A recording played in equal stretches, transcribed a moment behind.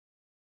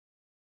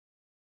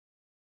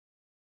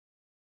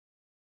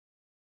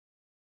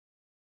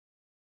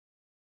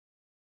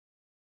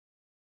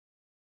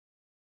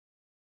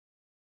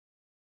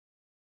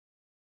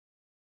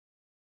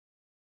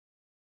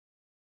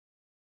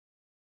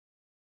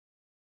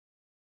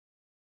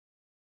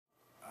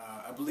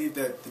believe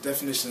that the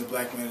definition of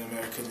black man in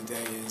America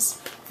today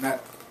is not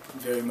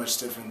very much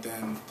different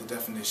than the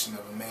definition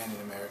of a man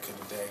in America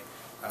today.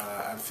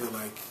 I feel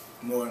like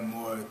more and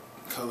more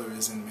color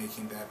isn't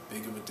making that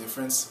big of a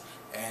difference,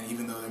 and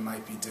even though there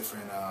might be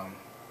different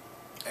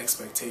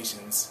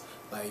expectations,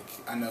 like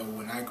I know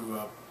when I grew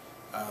up,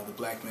 the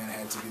black man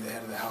had to be the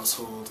head of the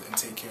household and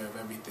take care of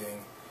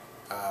everything,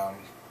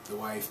 the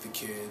wife, the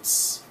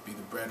kids, be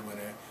the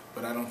breadwinner,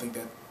 but I don't think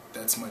that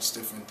that's much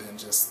different than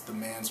just the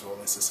man's role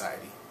in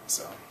society.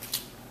 So,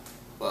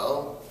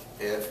 well,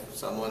 if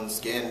someone's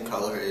skin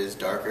color is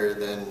darker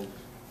than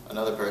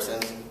another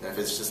person's, if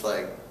it's just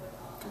like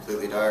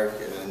completely dark,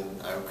 then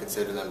I would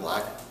consider them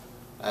black.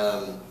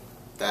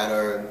 That,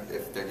 or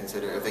if they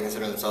consider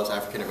themselves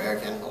African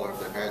American, or if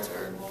their parents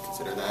are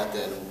considered that,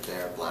 then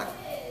they're black.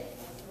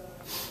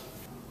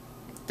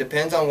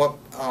 Depends on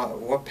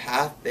what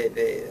path that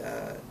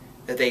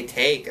they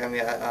take. I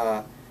mean,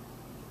 I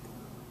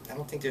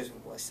don't think there's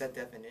a set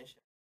definition.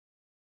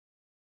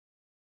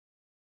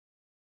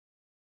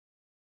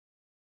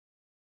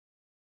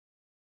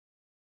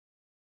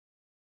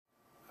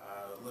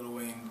 Lil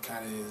Wayne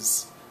kind of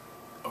is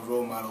a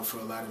role model for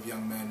a lot of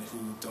young men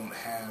who don't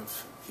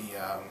have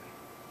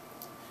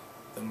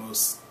the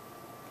most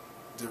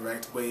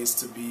direct ways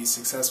to be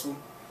successful.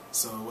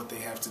 So what they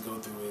have to go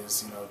through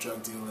is, you know,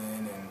 drug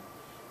dealing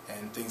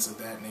and things of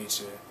that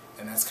nature,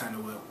 and that's kind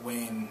of what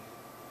Wayne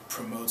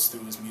promotes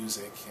through his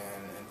music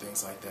and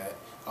things like that.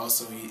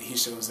 Also, he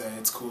shows that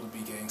it's cool to be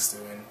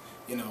gangster, and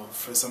you know,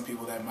 for some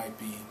people that might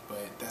be,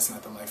 but that's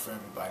not the life for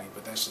everybody.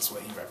 But that's just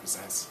what he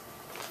represents.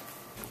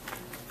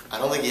 I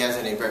don't think he has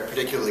any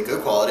particularly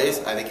good qualities.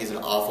 I think he's an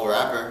awful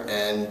rapper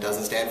and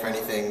doesn't stand for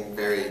anything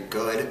very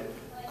good.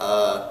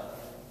 All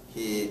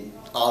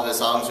of his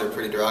songs are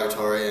pretty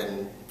derogatory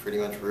and pretty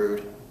much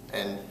rude,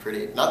 and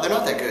they're not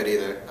that good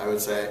either, I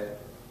would say,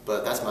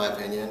 but that's my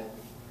opinion.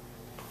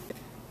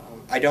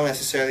 I don't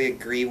necessarily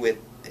agree with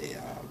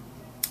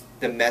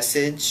the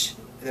messages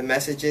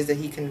that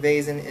he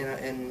conveys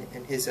in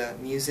his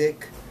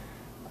music.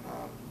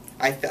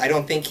 I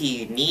don't think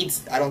he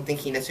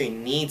necessarily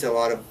needs a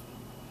lot of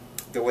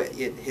the way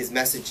his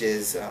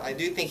messages. I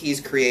do think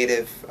he's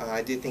creative.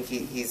 I do think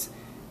he's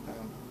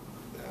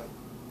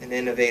an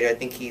innovator. I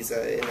think he's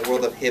in the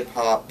world of hip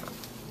hop.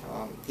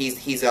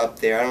 He's up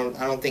there.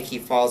 I don't think he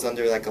falls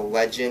under like a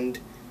legend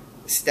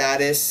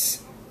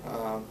status.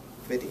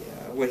 But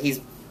what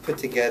he's put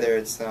together,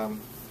 it's you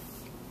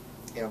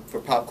know, for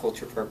pop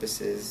culture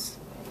purposes.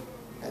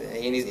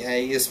 And he's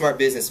a smart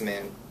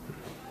businessman.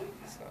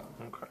 So.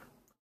 Okay.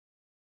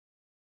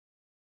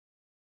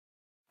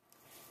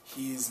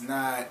 He's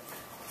not,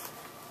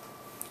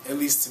 at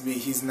least to me,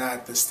 he's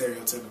not the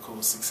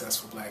stereotypical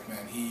successful black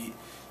man.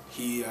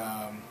 He's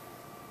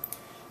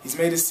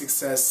made his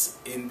success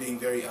in being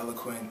very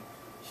eloquent.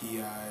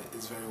 He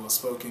is very well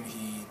spoken.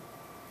 He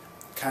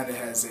kind of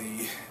has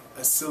a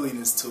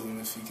silliness to him,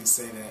 if you could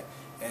say that.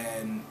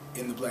 And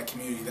in the black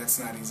community, that's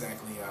not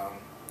exactly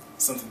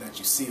something that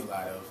you see a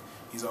lot of.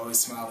 He's always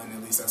smiling,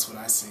 at least that's what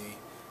I see.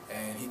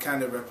 And he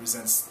kind of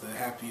represents the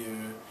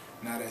happier,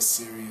 not as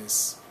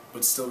serious,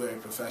 but still very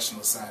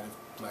professional side of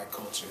black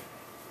culture.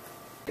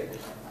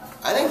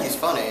 I think he's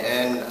funny,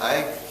 and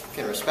I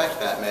can respect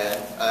that man.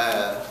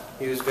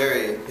 He's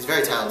very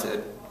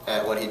talented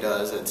at what he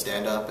does, at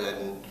stand-up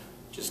and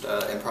just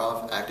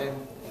improv, acting.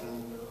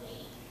 And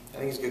I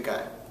think he's a good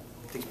guy. I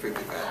think he's a pretty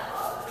good guy.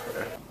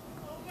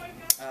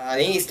 I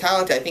think he's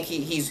talented. I think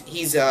he's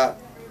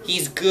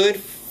good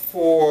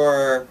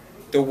for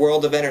the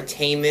world of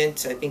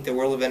entertainment. I think the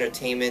world of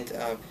entertainment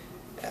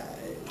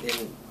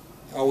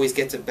always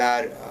gets a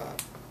bad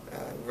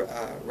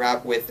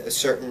rap with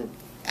certain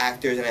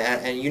actors,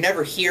 and you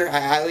never hear,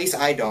 at least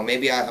I don't,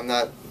 maybe I'm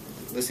not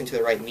listening to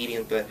the right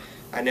medium, but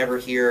I never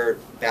hear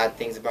bad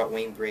things about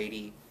Wayne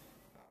Brady.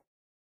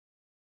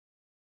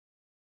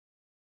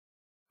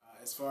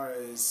 As far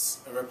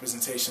as a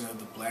representation of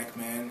the black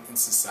man in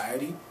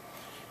society,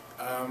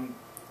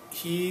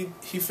 he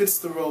fits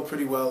the role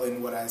pretty well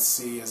in what I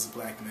see as a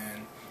black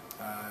man.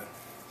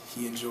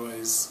 He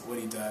enjoys what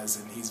he does,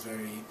 and he's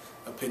very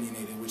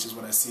opinionated, which is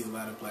what I see a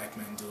lot of black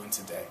men doing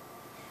today.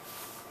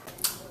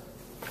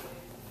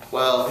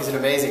 Well, he's an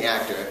amazing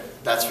actor,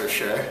 that's for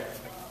sure.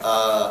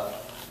 I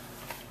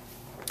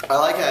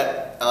like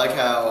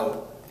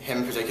how him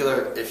in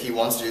particular, if he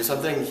wants to do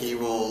something, he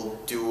will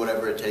do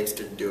whatever it takes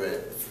to do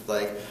it.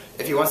 Like,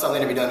 if he wants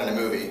something to be done in a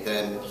movie,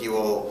 then he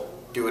will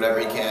do whatever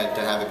he can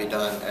to have it be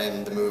done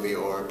in the movie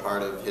or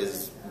part of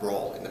his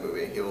role in the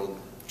movie. He will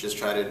just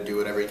try to do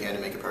whatever he can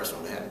to make it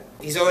personal to him.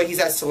 He's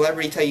that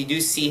celebrity type. You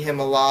do see him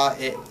a lot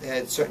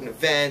at certain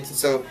events,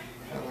 so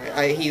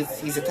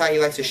he's the type he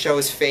likes to show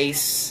his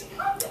face.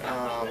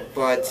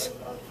 But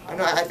I don't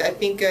know. I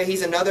think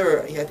he's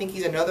another. I think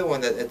he's another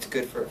one that's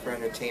good for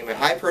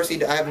entertainment. I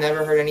personally, I've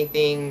never heard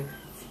anything.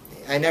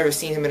 I've never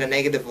seen him in a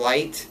negative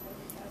light.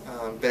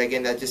 But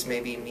again, that just may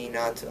be me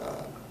not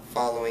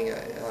following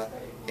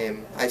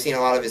him. I've seen a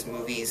lot of his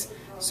movies,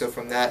 so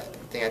from that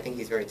thing, I think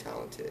he's very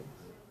talented.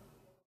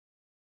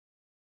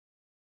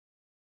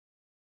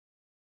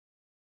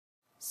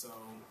 So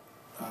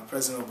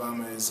President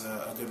Obama is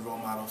a good role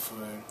model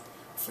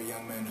for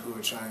young men who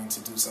are trying to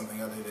do something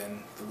other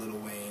than the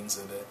Lil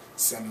Waynes or the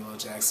Samuel L.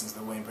 Jacksons,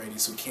 the Wayne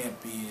Bradys, who can't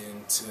be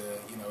into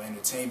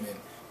entertainment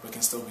but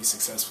can still be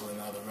successful in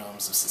other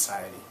realms of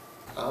society.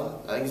 I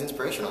think he's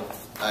inspirational.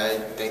 I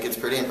think it's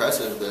pretty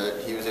impressive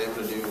that he was able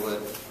to do what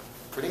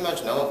pretty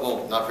much no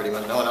one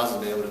else has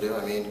been able to do.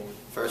 I mean,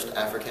 first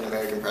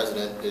African-American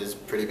president is a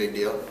pretty big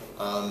deal.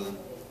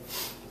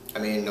 I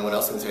mean, no one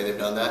else can say they've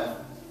done that,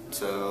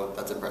 so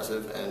that's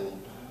impressive,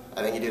 and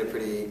I think he did a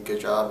pretty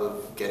good job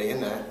of getting in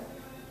there.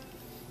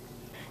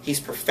 He's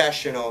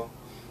professional.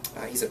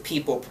 He's a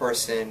people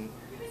person.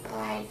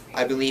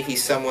 I believe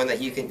he's someone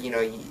that you can, you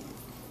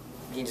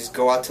can just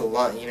go out to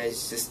lunch.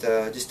 He's just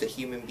a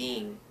human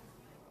being.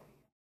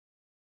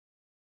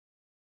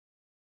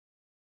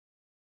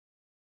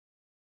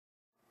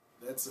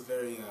 That's a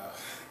very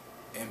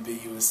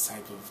ambiguous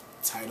type of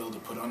title to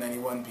put on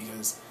anyone,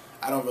 because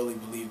I don't really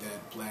believe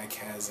that black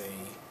has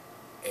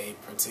a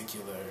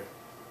particular,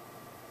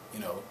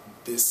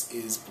 this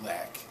is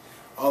black.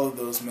 All of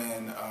those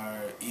men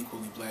are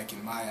equally black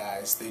in my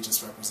eyes. They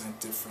just represent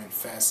different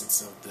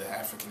facets of the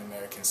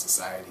African-American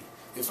society,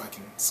 if I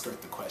can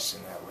skirt the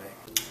question that way.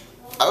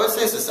 I would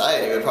say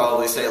society would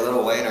probably say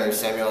Lil Wayne or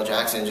Samuel L.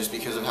 Jackson, just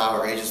because of how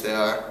outrageous they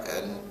are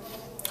and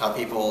how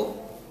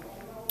people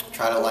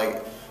try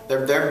to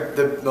they're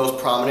the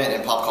most prominent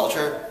in pop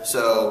culture,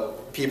 so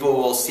people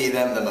will see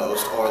them the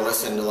most or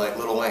listen to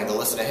Lil Wayne. They'll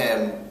listen to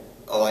him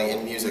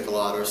in music a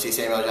lot, or see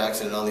Samuel L.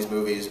 Jackson in all these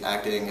movies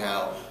acting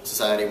how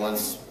society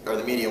wants, or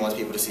the media wants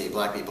people to see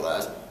black people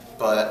as.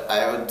 But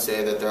I would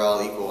say that they're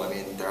all equal. I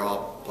mean, they're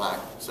all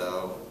black,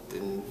 so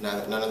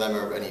none of them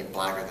are any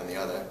blacker than the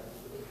other.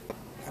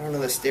 I don't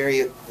know, I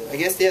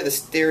guess the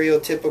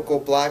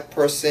stereotypical black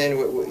person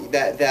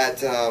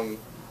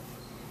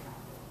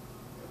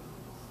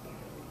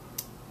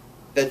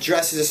that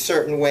dresses a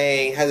certain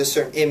way, has a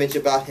certain image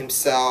about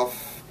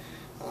himself.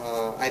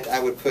 I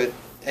would put,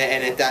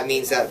 and if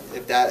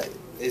that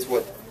is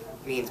what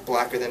means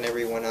blacker than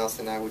everyone else,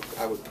 then I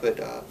would put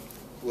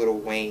Lil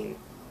Wayne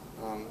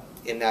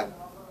in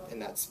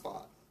that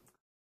spot.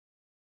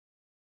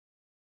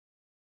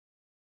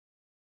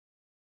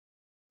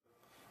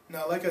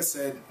 Now, like I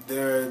said,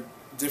 there are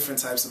different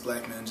types of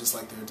black men, just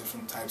like there are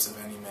different types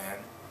of any man.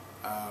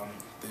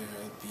 There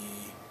are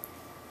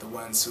the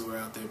ones who are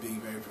out there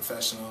being very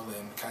professional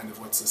and kind of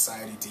what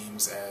society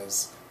deems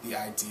as the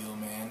ideal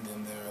man.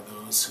 Then there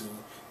are those who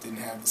didn't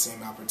have the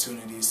same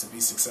opportunities to be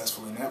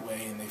successful in that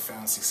way, and they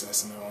found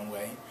success in their own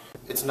way.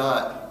 It's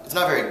not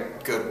a very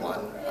good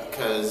one,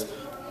 because,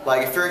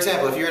 for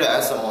example, if you were to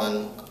ask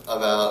someone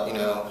about,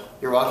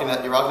 you're walking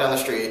down the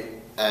street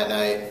at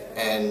night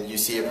and you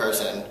see a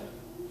person,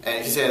 and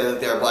if you say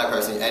that they're a black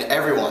person, and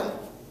everyone,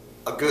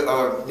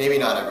 or maybe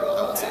not everyone,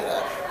 I won't say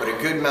that, but a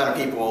good amount of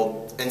people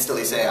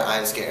instantly say,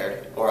 I'm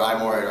scared, or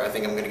I'm worried, or I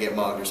think I'm going to get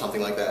mugged, or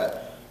something like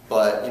that.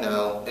 But,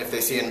 if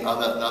they see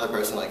another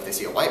person, if they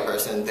see a white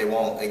person, they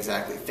won't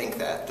exactly think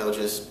that. They'll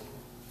just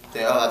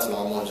think, oh, that's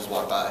normal, and just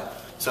walk by.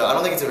 So I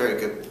don't think it's a very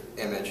good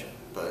image,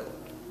 but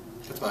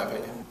that's my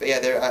opinion. But yeah,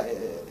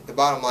 the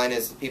bottom line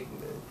is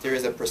there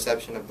is a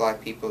perception of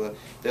black people.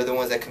 They're the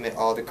ones that commit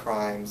all the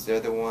crimes. They're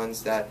the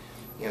ones that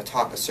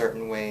talk a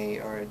certain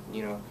way,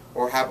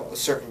 or have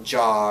certain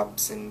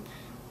jobs, and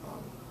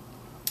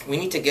we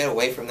need to get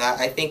away from that.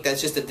 I think that's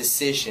just a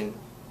decision.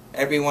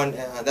 Everyone,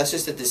 that's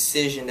just a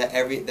decision that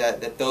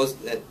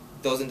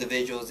those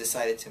individuals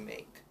decided to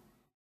make.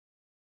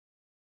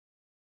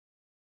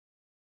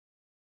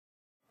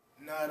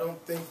 No, I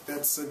don't think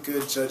that's a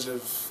good judge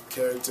of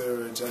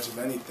character or a judge of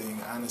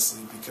anything,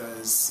 honestly,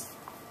 because,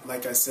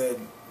 like I said,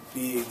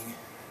 being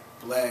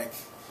black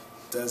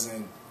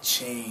doesn't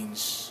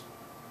change,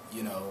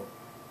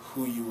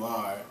 who you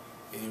are.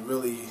 It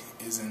really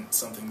isn't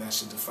something that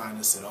should define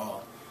us at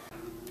all.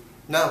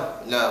 No,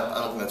 I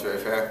don't think that's very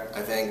fair.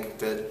 I think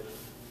that,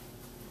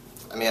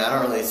 I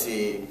don't really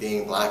see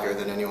being blacker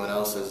than anyone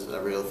else as a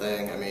real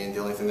thing. The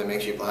only thing that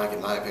makes you black,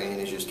 in my opinion,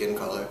 is your skin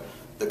color.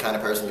 The kind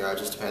of person you are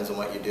just depends on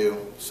what you do,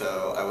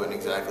 so I wouldn't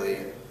exactly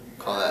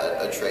call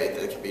that a trait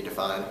that can be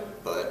defined,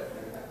 but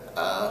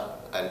I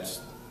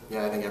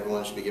think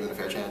everyone should be given a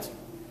fair chance.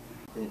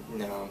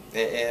 No,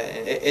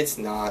 it's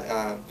not.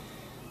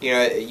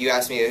 You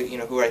asked me,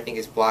 who I think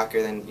is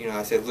blacker than,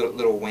 I said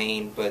Lil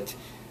Wayne, but,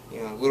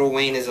 Lil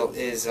Wayne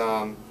is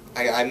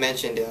I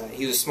mentioned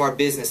he was a smart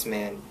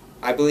businessman.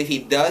 I believe he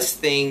does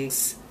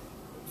things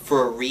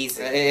for a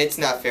reason. It's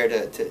not fair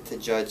to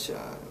judge.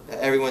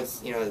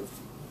 Everyone's, we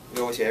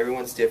always say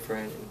everyone's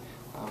different,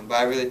 but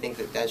I really think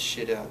that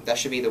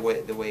should be the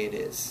way it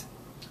is.